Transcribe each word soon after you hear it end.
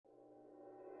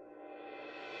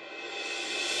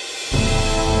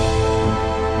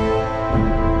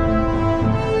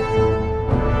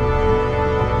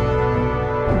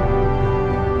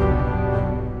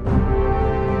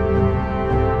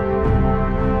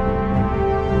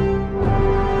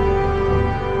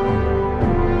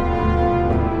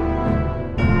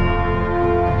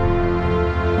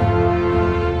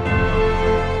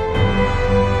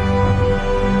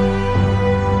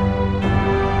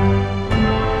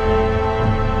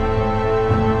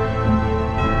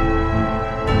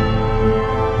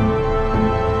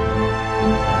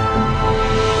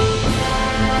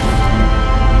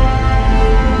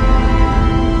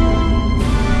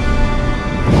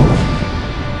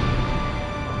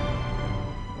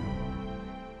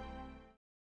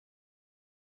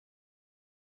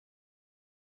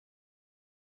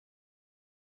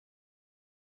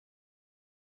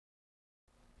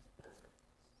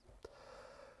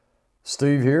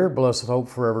Steve here,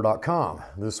 blessedhopeforever.com.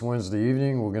 This Wednesday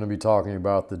evening, we're going to be talking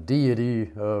about the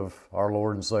deity of our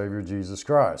Lord and Savior, Jesus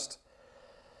Christ.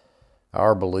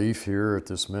 Our belief here at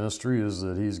this ministry is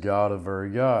that He's God of very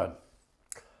God.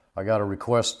 I got a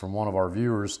request from one of our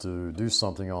viewers to do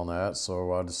something on that,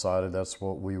 so I decided that's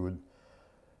what we would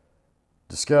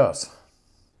discuss.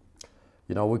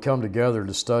 You know, we come together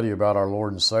to study about our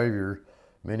Lord and Savior.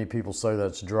 Many people say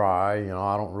that's dry. You know,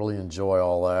 I don't really enjoy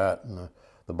all that. And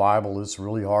the Bible is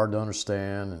really hard to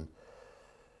understand, and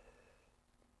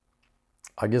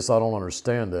I guess I don't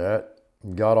understand that.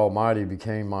 God Almighty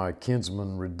became my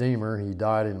kinsman redeemer. He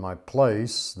died in my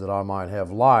place that I might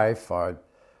have life. I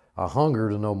hunger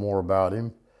to know more about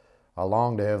Him. I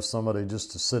long to have somebody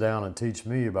just to sit down and teach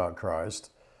me about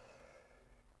Christ,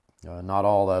 not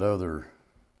all that other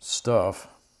stuff.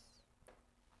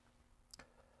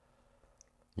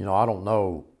 You know, I don't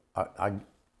know.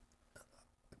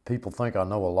 People think I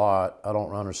know a lot. I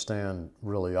don't understand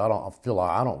really. I don't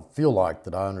feel like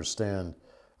that I understand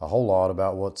a whole lot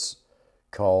about what's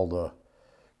called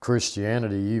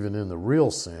Christianity, even in the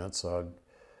real sense.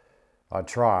 I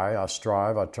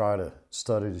strive, I try to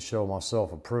study to show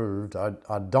myself approved.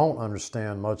 I don't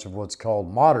understand much of what's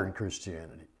called modern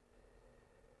Christianity.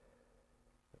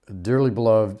 Dearly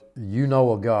beloved, you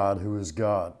know a God who is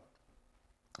God.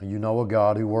 You know a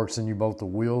God who works in you both to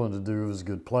will and to do His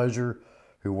good pleasure,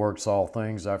 who works all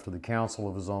things after the counsel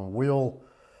of His own will.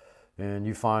 And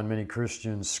you find many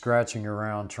Christians scratching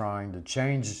around trying to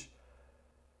change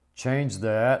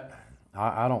that.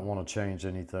 I don't want to change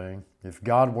anything. If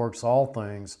God works all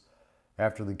things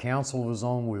after the counsel of His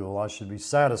own will, I should be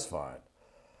satisfied.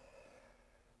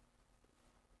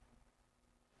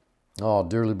 Oh,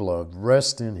 dearly beloved,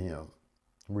 rest in Him.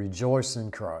 Rejoice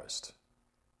in Christ.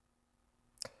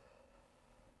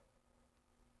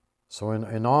 So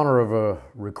in honor of a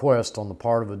request on the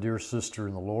part of a dear sister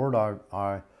in the Lord,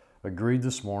 I agreed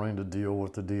this morning to deal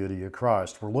with the deity of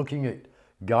Christ. We're looking at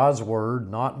God's Word,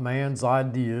 not man's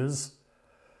ideas.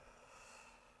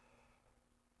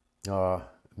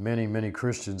 Many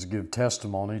Christians give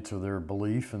testimony to their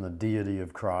belief in the deity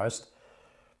of Christ.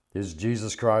 Is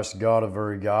Jesus Christ God of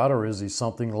very God, or is He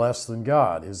something less than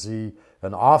God? Is He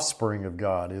an offspring of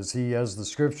God? Is He, as the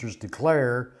Scriptures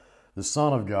declare, the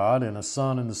Son of God, and a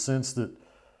son in the sense that,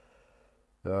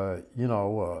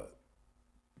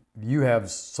 you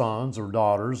have sons or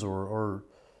daughters, or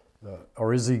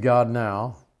is He God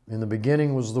now? In the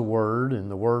beginning was the Word,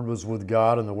 and the Word was with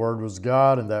God, and the Word was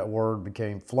God, and that Word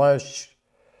became flesh.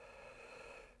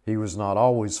 He was not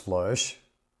always flesh,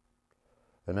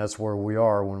 and that's where we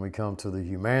are when we come to the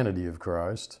humanity of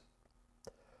Christ.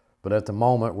 But at the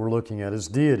moment, we're looking at His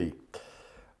deity.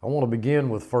 I want to begin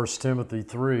with 1 Timothy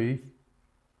 3,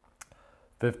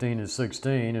 15 and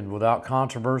 16. And without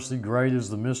controversy, great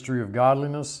is the mystery of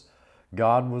godliness.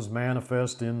 God was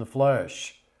manifest in the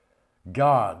flesh.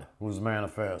 God was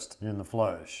manifest in the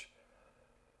flesh.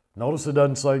 Notice it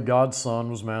doesn't say God's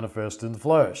Son was manifest in the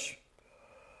flesh.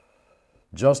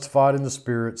 Justified in the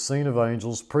Spirit, seen of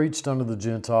angels, preached unto the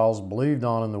Gentiles, believed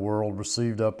on in the world,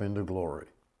 received up into glory.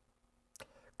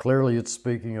 Clearly it's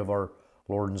speaking of our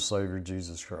Lord and Savior,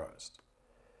 Jesus Christ.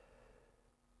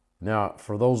 Now,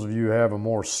 for those of you who have a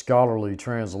more scholarly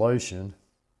translation,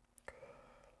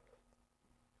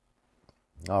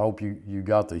 I hope you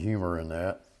got the humor in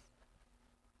that.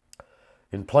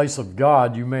 In place of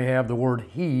God, you may have the word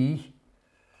He.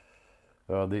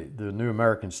 The New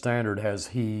American Standard has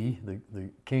He.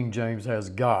 The King James has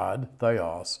God,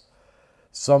 Theos.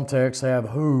 Some texts have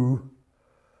who.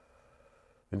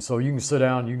 And so you can sit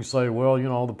down and you can say, well, you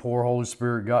know, the poor Holy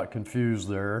Spirit got confused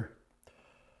there.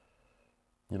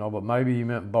 You know, but maybe He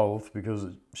meant both, because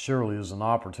it surely is an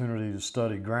opportunity to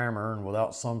study grammar, and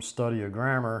without some study of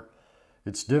grammar,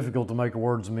 it's difficult to make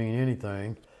words mean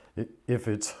anything. If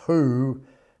it's who,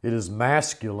 it is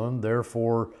masculine,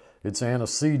 therefore its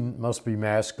antecedent must be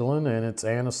masculine, and its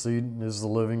antecedent is the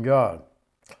living God.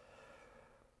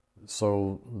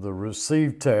 So the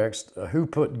received text, who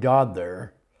put God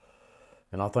there?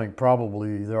 And I think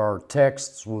probably there are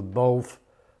texts with both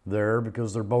there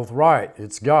because they're both right.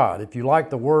 It's God. If you like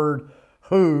the word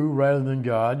who rather than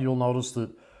God, you'll notice that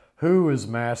who is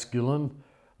masculine,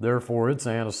 therefore its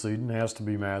antecedent has to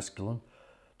be masculine.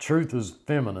 Truth is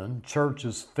feminine, church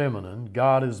is feminine,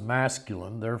 God is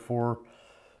masculine, therefore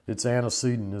its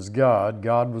antecedent is God.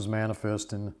 God was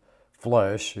manifest in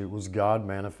flesh. It was God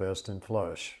manifest in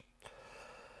flesh.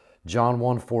 John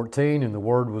 1:14, and the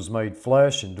Word was made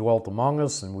flesh and dwelt among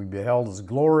us, and we beheld His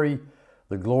glory.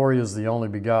 The glory is the only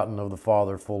begotten of the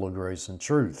Father, full of grace and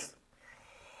truth.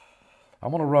 I'm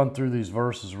going to run through these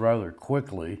verses rather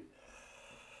quickly.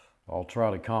 I'll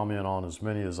try to comment on as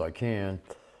many as I can.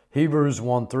 Hebrews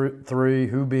 1:3,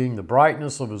 who being the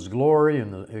brightness of his glory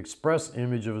and the express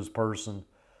image of his person,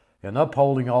 and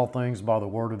upholding all things by the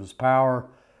word of his power,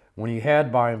 when he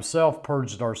had by himself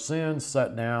purged our sins,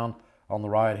 sat down on the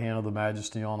right hand of the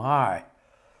majesty on high.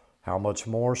 How much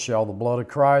more shall the blood of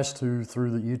Christ, who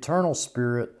through the eternal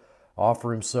Spirit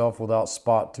offer himself without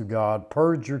spot to God,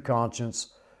 purge your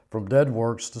conscience from dead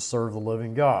works to serve the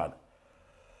living God?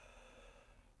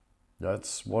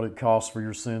 That's what it costs for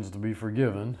your sins to be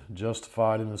forgiven,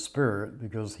 justified in the Spirit,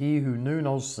 because he who knew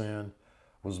no sin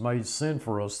was made sin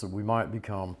for us that we might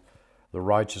become the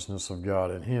righteousness of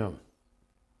God in him.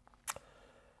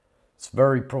 It's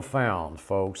very profound,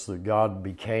 folks, that God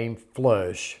became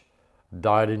flesh,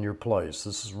 died in your place.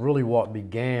 This is really what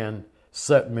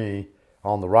set me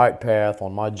on the right path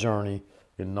on my journey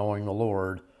in knowing the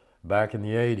Lord back in the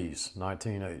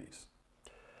 1980s.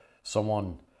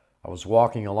 I was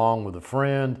walking along with a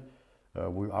friend.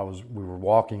 We were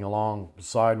walking along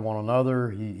beside one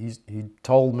another. He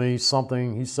told me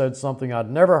something. He said something I'd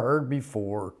never heard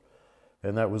before,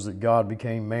 and that was that God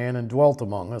became man and dwelt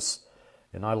among us.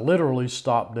 And I literally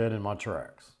stopped dead in my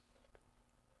tracks.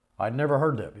 I'd never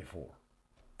heard that before.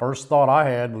 First thought I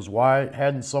had was, why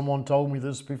hadn't someone told me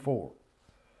this before?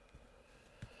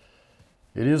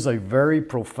 It is a very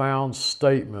profound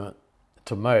statement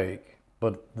to make.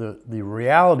 But the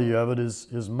reality of it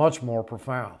is much more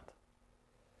profound.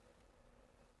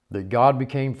 That God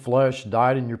became flesh,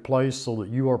 died in your place so that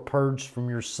you are purged from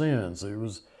your sins. It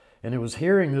was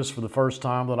hearing this for the first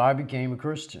time that I became a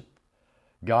Christian.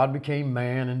 God became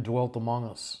man and dwelt among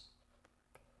us.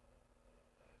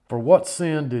 For what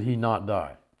sin did he not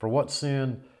die? For what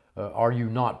sin are you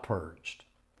not purged?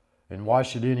 And why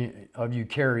should any of you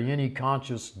carry any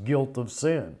conscious guilt of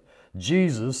sin?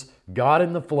 Jesus, God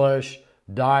in the flesh,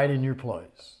 died in your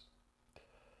place.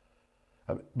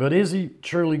 But is he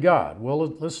truly God? Well,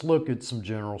 let's look at some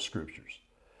general scriptures.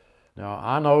 Now,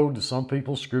 I know to some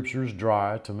people scripture is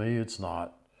dry. To me, it's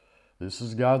not. This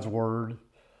is God's word.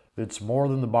 It's more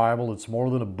than the Bible. It's more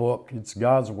than a book. It's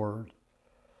God's word.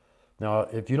 Now,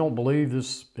 if you don't believe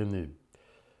this in the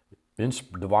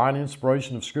divine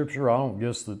inspiration of scripture, I don't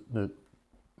guess that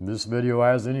this video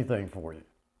has anything for you.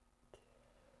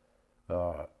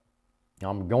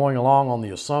 I'm going along on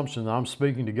the assumption that I'm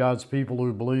speaking to God's people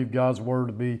who believe God's word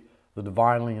to be the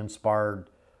divinely inspired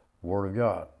word of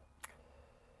God.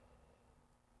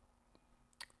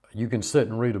 You can sit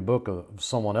and read a book of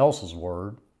someone else's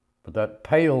word, but that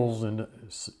pales in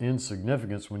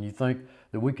insignificance when you think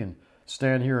that we can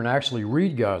stand here and actually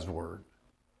read God's word.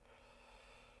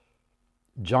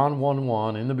 John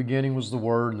 1:1, in the beginning was the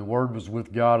Word, and the Word was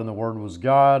with God, and the Word was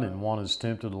God. And one is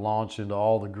tempted to launch into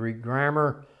all the Greek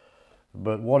grammar.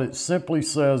 But what it simply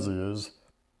says is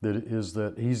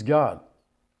that he's God.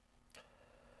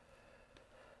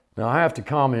 Now, I have to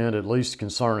comment, at least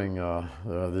concerning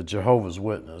the Jehovah's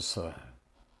Witness.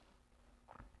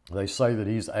 They say that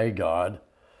he's a God.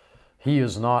 He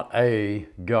is not a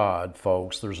God,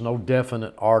 folks. There's no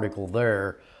definite article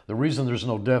there. The reason there's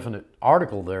no definite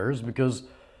article there is because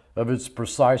of its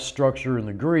precise structure in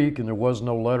the Greek, and there was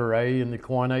no letter A in the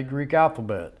Koine Greek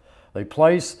alphabet. They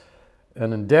place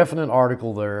an indefinite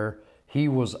article there. He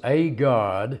was a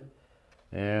God.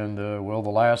 And, well, the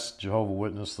last Jehovah's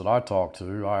Witness that I talked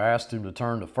to, I asked him to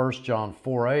turn to 1 John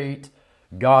 4:8,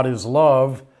 God is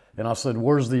love. And I said,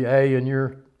 where's the A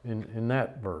in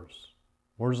that verse?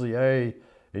 Where's the A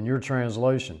in your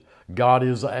translation? God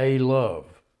is a love.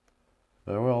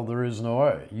 Well, there is no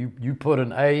A. You put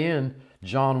an A in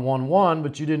John 1:1,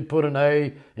 but you didn't put an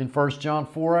A in 1 John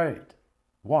 4:8.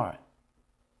 Why?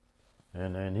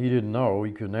 And he didn't know.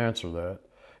 He couldn't answer that.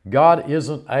 God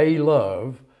isn't a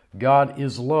love. God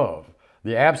is love.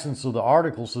 The absence of the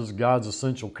article says God's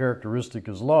essential characteristic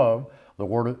is love. The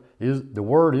Word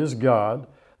is God.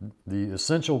 The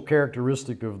essential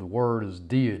characteristic of the Word is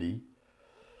deity.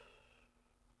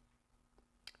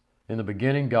 In the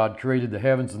beginning, God created the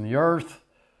heavens and the earth.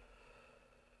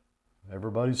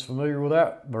 Everybody's familiar with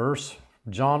that verse.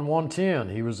 John 1:10,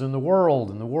 he was in the world,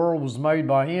 and the world was made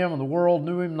by him, and the world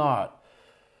knew him not.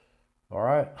 All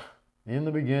right? In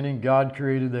the beginning, God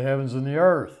created the heavens and the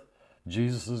earth.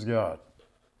 Jesus is God.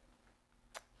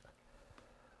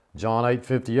 John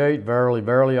 8:58, verily,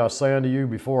 verily, I say unto you,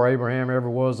 before Abraham ever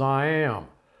was, I am.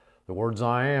 The words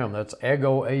I am, that's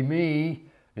ego eimi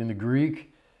in the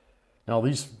Greek. Now,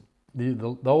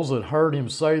 those that heard him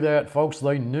say that, folks,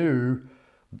 they knew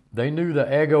the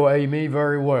ego eimi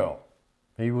very well.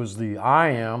 He was the I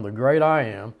am, the great I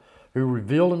am, who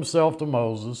revealed himself to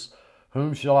Moses.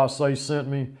 Whom shall I say sent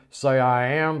me? Say, I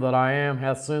am that I am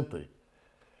hath sent thee.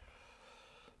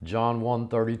 John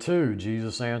 1:32,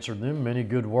 Jesus answered them, many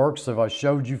good works have I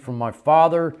showed you from my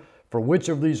Father. For which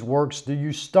of these works do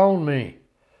you stone me?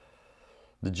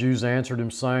 The Jews answered him,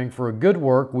 saying, for a good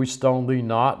work we stone thee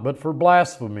not, but for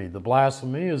blasphemy. The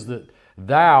blasphemy is that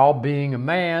thou, being a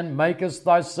man, makest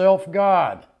thyself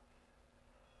God.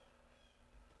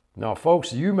 Now,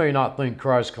 folks, you may not think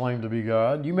Christ claimed to be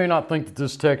God. You may not think that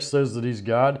this text says that he's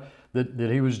God,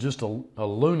 that he was just a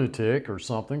lunatic or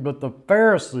something. But the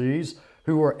Pharisees,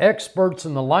 who were experts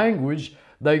in the language,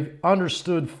 they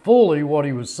understood fully what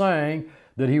he was saying,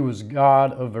 that he was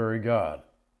God, a very God.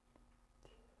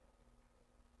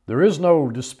 There is no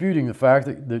disputing the fact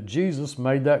that Jesus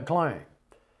made that claim.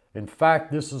 In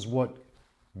fact, this is what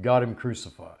got him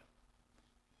crucified.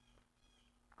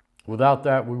 Without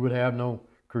that, we would have no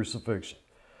crucifixion.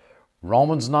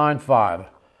 Romans 9:5.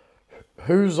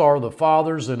 Whose are the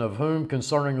fathers, and of whom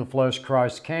concerning the flesh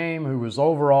Christ came, who is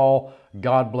over all,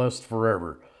 God blessed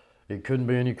forever. It couldn't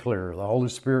be any clearer. The Holy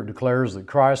Spirit declares that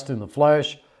Christ in the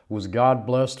flesh was God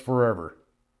blessed forever.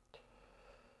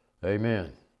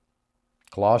 Amen.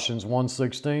 Colossians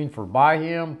 1:16, for by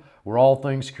him were all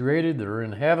things created that are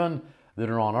in heaven, that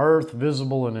are on earth,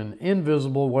 visible and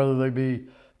invisible, whether they be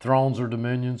thrones or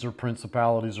dominions or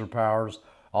principalities or powers.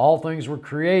 All things were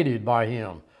created by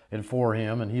him and for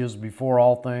him, and he is before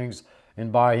all things,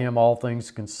 and by him all things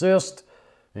consist.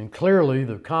 And clearly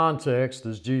the context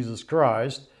is Jesus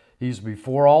Christ. He's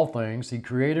before all things. He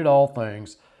created all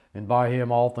things, and by him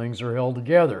all things are held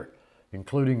together,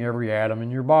 including every atom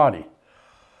in your body.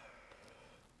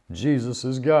 Jesus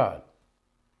is God.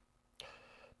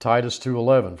 Titus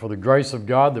 2:11, for the grace of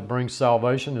God that brings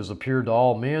salvation has appeared to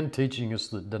all men, teaching us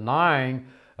that denying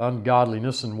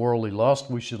ungodliness and worldly lust,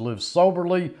 we should live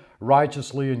soberly,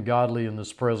 righteously, and godly in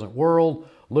this present world,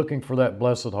 looking for that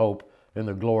blessed hope and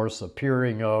the glorious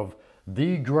appearing of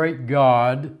the great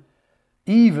God,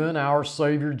 even our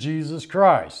Savior Jesus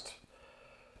Christ.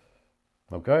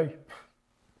 Okay?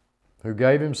 Who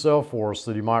gave himself for us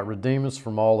that he might redeem us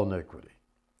from all iniquity.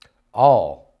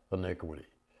 All iniquity.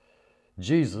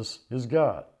 Jesus is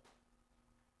God.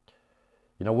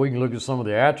 You know, we can look at some of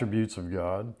the attributes of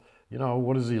God. You know,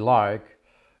 what is he like?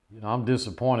 You know, I'm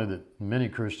disappointed that many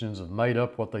Christians have made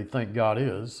up what they think God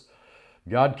is.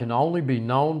 God can only be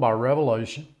known by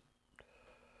revelation.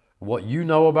 What you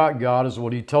know about God is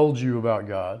what he told you about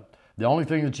God. The only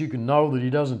thing that you can know that he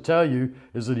doesn't tell you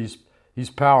is that he's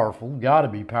powerful. Got to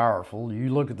be powerful. You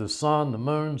look at the sun, the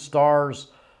moon,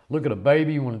 stars. Look at a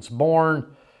baby when it's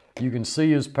born. You can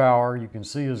see his power. You can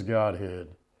see his Godhead.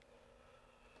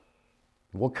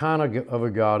 What kind of a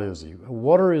God is he?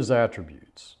 What are his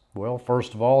attributes? Well,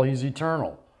 first of all, he's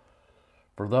eternal.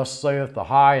 For thus saith the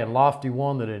high and lofty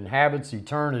one that inhabits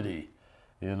eternity,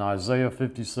 in Isaiah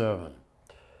 57.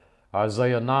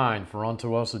 Isaiah 9, for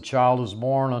unto us a child is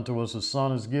born, unto us a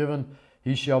son is given,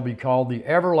 he shall be called the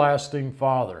everlasting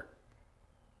Father.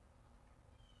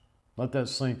 Let that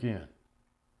sink in.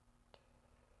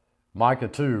 Micah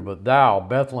 2, but thou,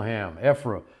 Bethlehem,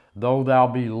 Ephraim, though thou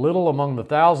be little among the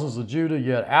thousands of Judah,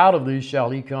 yet out of thee shall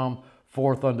he come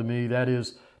forth unto me, that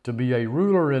is, to be a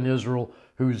ruler in Israel,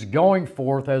 whose going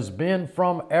forth has been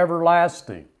from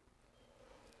everlasting.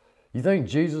 You think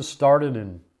Jesus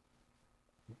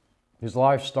his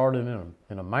life started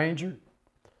in a manger?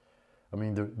 I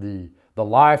mean, the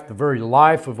life, the very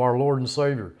life of our Lord and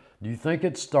Savior, do you think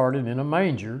it started in a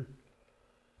manger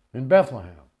in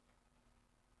Bethlehem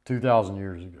 2,000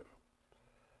 years ago?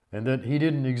 And that he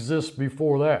didn't exist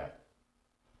before that?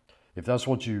 If that's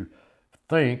what you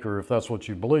think, or if that's what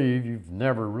you believe, you've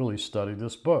never really studied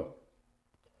this book.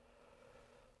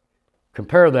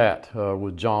 Compare that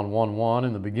with John 1:1,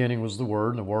 in the beginning was the Word,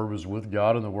 and the Word was with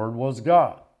God, and the Word was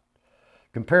God.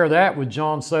 Compare that with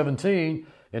John 17,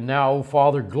 and now, O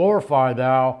Father, glorify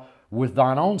thou with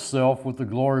thine own self with the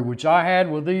glory which I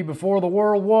had with thee before the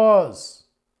world was.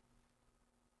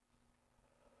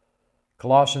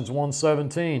 Colossians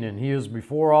 1:17, and he is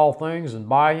before all things, and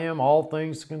by him all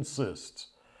things consist.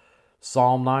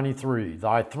 Psalm 93,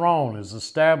 thy throne is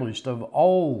established of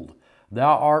old,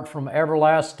 thou art from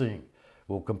everlasting.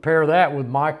 We'll compare that with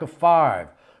Micah 5,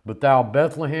 but thou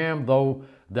Bethlehem, though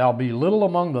thou be little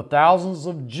among the thousands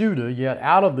of Judah, yet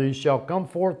out of thee shall come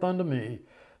forth unto me,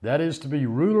 that is to be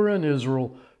ruler in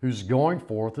Israel, whose going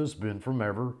forth has been from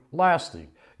everlasting.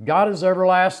 God is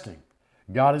everlasting.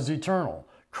 God is eternal.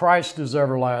 Christ is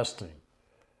everlasting.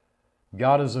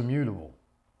 God is immutable.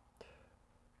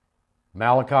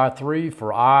 Malachi 3,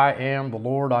 for I am the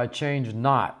Lord, I change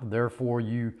not. Therefore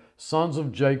you sons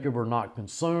of Jacob are not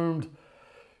consumed.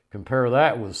 Compare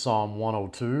that with Psalm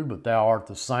 102, but thou art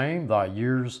the same, thy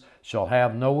years shall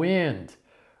have no end.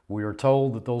 we are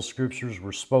told that those scriptures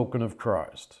were spoken of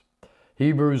Christ.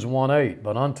 Hebrews 1:8,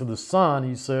 but unto the Son,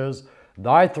 he says,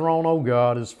 thy throne, O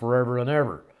God, is forever and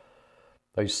ever.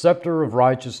 A scepter of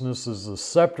righteousness is the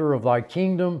scepter of thy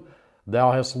kingdom.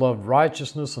 Thou hast loved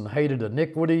righteousness and hated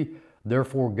iniquity.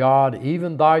 Therefore God,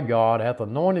 even thy God, hath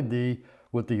anointed thee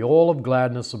with the oil of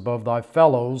gladness above thy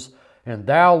fellows. And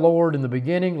thou, Lord, in the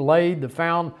beginning laid the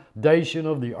foundation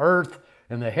of the earth,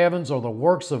 and the heavens are the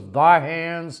works of thy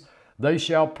hands. They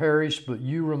shall perish, but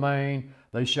you remain.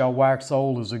 They shall wax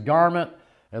old as a garment.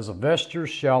 As a vesture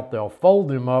shalt thou fold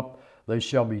them up. They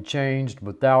shall be changed,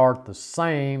 but thou art the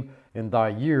same, and thy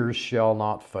years shall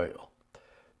not fail.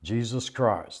 Jesus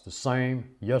Christ, the same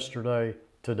yesterday,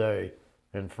 today,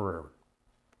 and forever.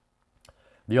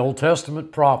 The Old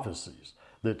Testament prophecies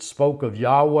that spoke of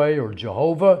Yahweh or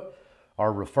Jehovah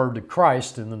are referred to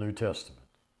Christ in the New Testament.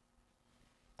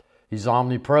 He's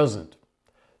omnipresent.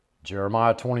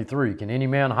 Jeremiah 23, can any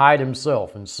man hide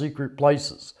himself in secret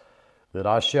places, that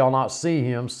I shall not see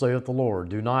him, saith the Lord?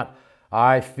 Do not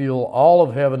I feel all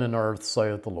of heaven and earth,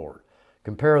 saith the Lord.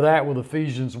 Compare that with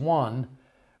Ephesians 1,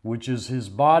 which is his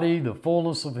body, the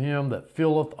fullness of him that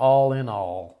filleth all in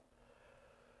all.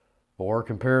 Or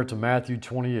compare it to Matthew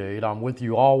 28, I'm with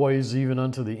you always, even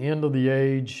unto the end of the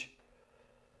age.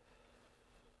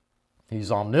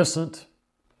 He's omniscient.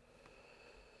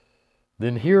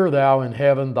 Then hear thou in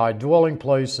heaven thy dwelling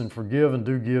place, and forgive and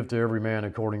do give to every man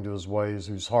according to his ways,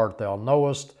 whose heart thou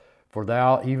knowest, for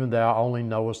thou, even thou, only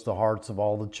knowest the hearts of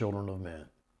all the children of men.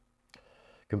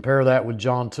 Compare that with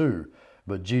John 2.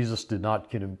 But Jesus did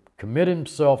not commit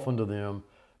himself unto them,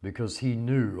 because he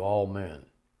knew all men.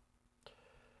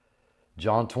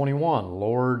 John 21,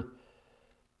 Lord,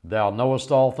 thou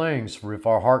knowest all things, for if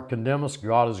our heart condemn us,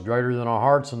 God is greater than our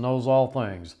hearts and knows all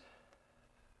things.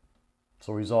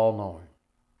 So he's all-knowing.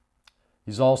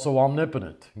 He's also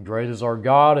omnipotent. Great is our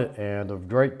God, and of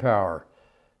great power.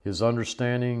 His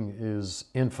understanding is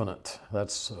infinite.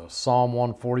 That's Psalm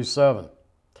 147.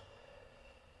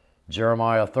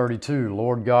 Jeremiah 32,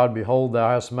 Lord God, behold, thou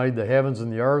hast made the heavens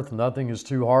and the earth. Nothing is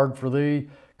too hard for thee.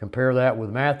 Compare that with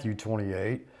Matthew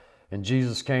 28. And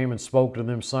Jesus came and spoke to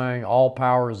them, saying, all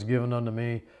power is given unto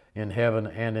me in heaven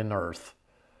and in earth.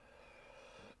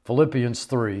 Philippians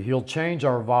 3, he'll change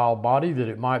our vile body, that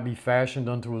it might be fashioned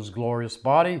unto his glorious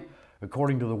body,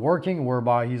 according to the working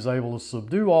whereby he's able to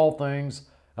subdue all things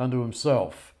unto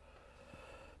himself.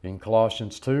 In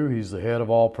Colossians 2, he's the head of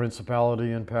all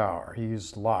principality and power.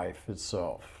 He's life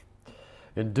itself.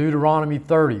 In Deuteronomy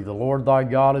 30, the Lord thy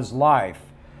God is life.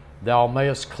 Thou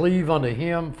mayest cleave unto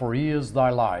him, for he is thy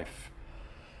life.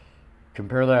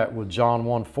 Compare that with John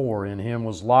 1:4. In him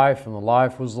was life, and the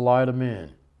life was the light of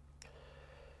men.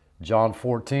 John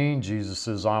 14, Jesus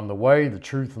says, I am the way, the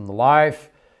truth, and the life.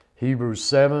 Hebrews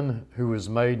 7, who is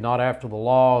made not after the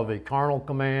law of a carnal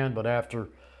command, but after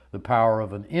the power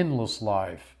of an endless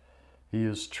life. He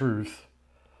is truth.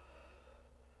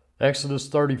 Exodus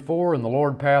 34, and the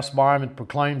Lord passed by him and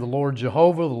proclaimed the Lord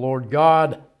Jehovah, the Lord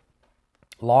God,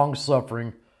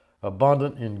 long-suffering,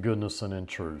 abundant in goodness and in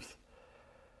truth.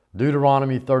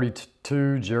 Deuteronomy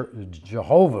 32,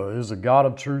 Jehovah is a God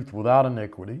of truth without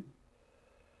iniquity.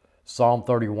 Psalm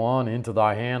 31, into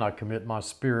thy hand I commit my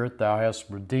spirit. Thou hast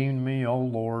redeemed me, O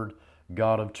Lord,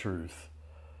 God of truth.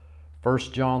 1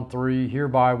 John 3,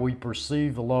 hereby we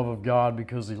perceive the love of God,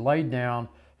 because he laid down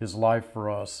his life for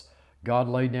us. God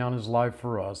laid down his life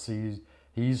for us.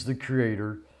 He's the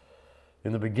creator.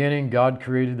 In the beginning, God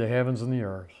created the heavens and the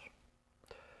earth.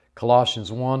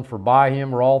 Colossians 1, for by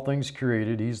him are all things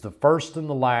created. He's the first and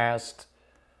the last.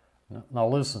 Now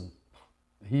listen,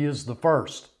 he is the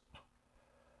first.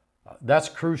 That's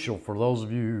crucial for those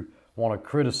of you who want to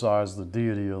criticize the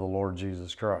deity of the Lord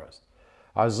Jesus Christ.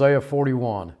 Isaiah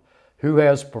 41, who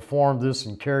has performed this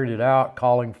and carried it out,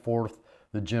 calling forth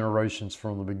the generations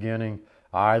from the beginning?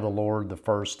 I, the Lord, the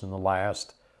first and the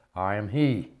last. I am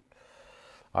he.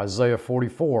 Isaiah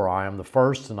 44, I am the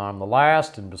first and I am the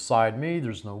last, and beside me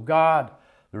there's no God.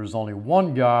 There is only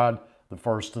one God, the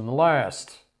first and the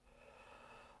last.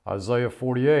 Isaiah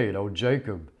 48, O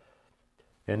Jacob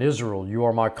and Israel, you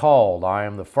are my called. I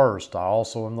am the first, I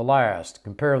also am the last.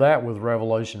 Compare that with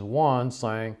Revelation 1,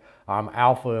 saying, I'm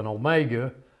Alpha and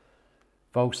Omega.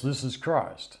 Folks, this is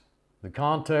Christ. The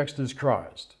context is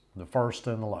Christ, the first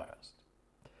and the last.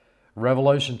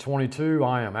 Revelation 22,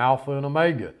 I am Alpha and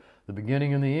Omega, the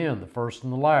beginning and the end, the first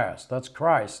and the last. That's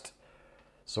Christ.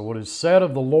 So what is said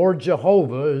of the Lord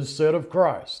Jehovah is said of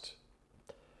Christ.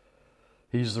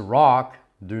 He's the rock,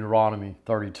 Deuteronomy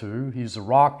 32. He's the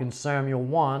rock in Samuel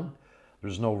 1.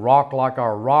 There's no rock like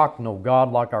our rock, no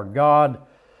God like our God.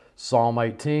 Psalm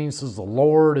 18 says, the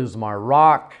Lord is my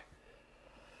rock.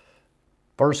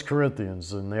 1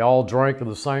 Corinthians, and they all drank of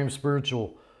the same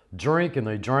spiritual drink, and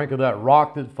they drank of that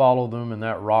rock that followed them, and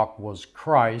that rock was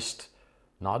Christ,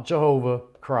 not Jehovah,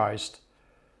 Christ.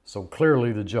 So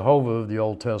clearly the Jehovah of the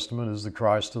Old Testament is the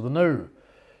Christ of the New.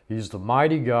 He's the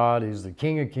mighty God. He's the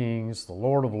King of Kings, the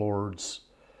Lord of Lords.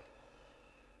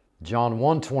 John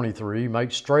 1:23,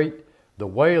 make straight the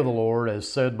way of the Lord,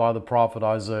 as said by the prophet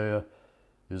Isaiah,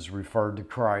 is referred to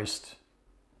Christ.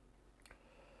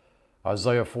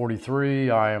 Isaiah 43,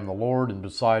 I am the Lord, and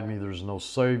beside me there's no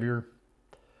Savior.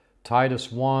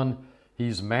 Titus 1,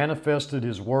 he's manifested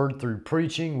his word through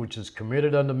preaching, which is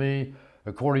committed unto me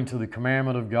according to the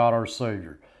commandment of God our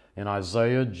Savior. In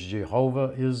Isaiah,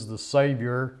 Jehovah is the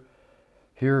Savior.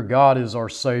 Here, God is our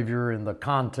Savior, and the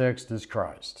context is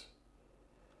Christ.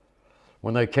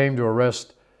 When they came to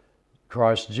arrest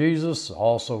Christ Jesus,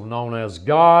 also known as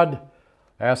God,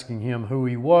 asking him who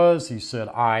he was, he said,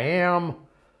 I am.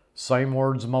 Same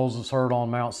words Moses heard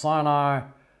on Mount Sinai.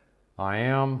 I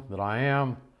am that I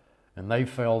am. And they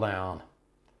fell down.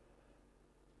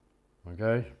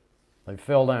 Okay? They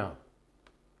fell down.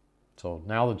 So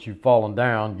now that you've fallen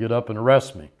down, get up and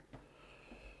arrest me.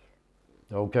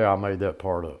 Okay, I made that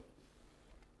part up.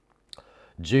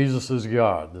 Jesus is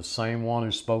God, the same one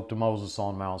who spoke to Moses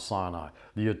on Mount Sinai.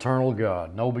 The eternal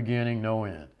God, no beginning, no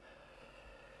end.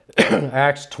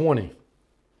 Acts 20.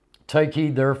 Take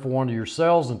heed therefore unto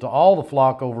yourselves and to all the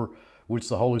flock over which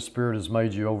the Holy Spirit has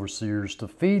made you overseers, to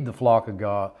feed the flock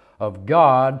of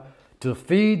God, to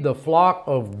feed the flock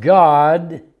of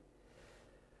God,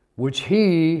 which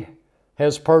he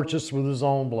has purchased with his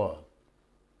own blood.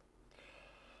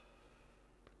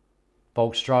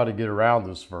 Folks try to get around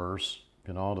this verse,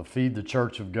 to feed the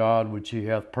church of God, which he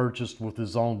hath purchased with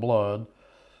his own blood.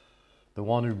 The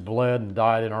one who bled and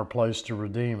died in our place to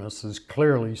redeem us is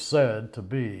clearly said to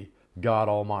be God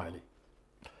Almighty.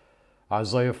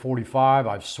 Isaiah 45,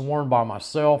 I've sworn by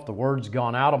myself, the word's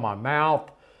gone out of my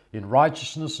mouth in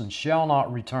righteousness and shall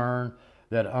not return,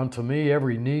 that unto me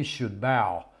every knee should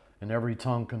bow and every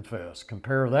tongue confess.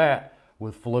 Compare that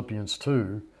with Philippians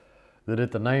 2, that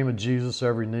at the name of Jesus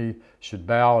every knee should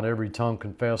bow and every tongue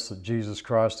confess that Jesus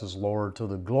Christ is Lord, to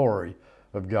the glory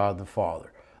of God the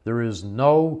Father. There is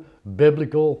no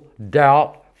biblical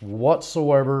doubt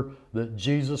whatsoever that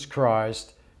Jesus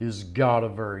Christ is God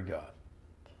of very God.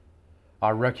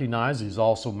 I recognize he's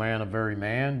also man of very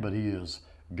man, but he is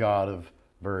God of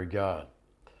very God.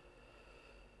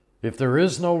 If there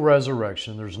is no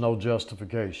resurrection, there's no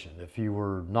justification. If he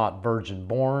were not virgin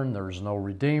born, there's no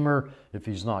Redeemer. If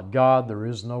he's not God, there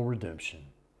is no redemption.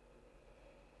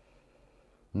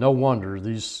 No wonder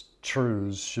these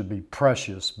truths should be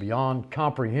precious beyond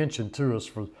comprehension to us,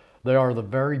 for they are the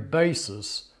very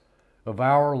basis of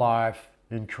our life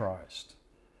in Christ.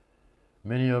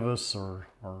 Many of us are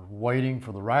waiting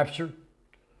for the rapture.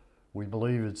 We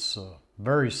believe it's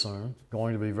very soon,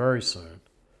 going to be very soon.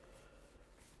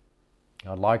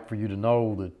 I'd like for you to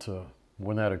know that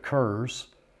when that occurs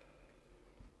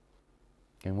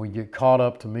and we get caught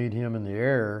up to meet him in the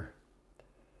air,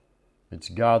 it's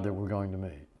God that we're going to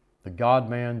meet. The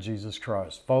God-man, Jesus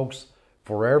Christ. Folks,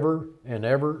 forever and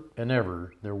ever and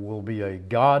ever, there will be a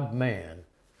God-man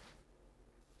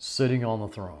sitting on the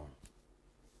throne.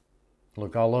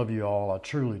 Look, I love you all. I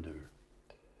truly do.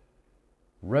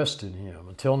 Rest in him.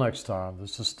 Until next time,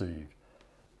 this is Steve.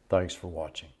 Thanks for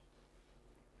watching.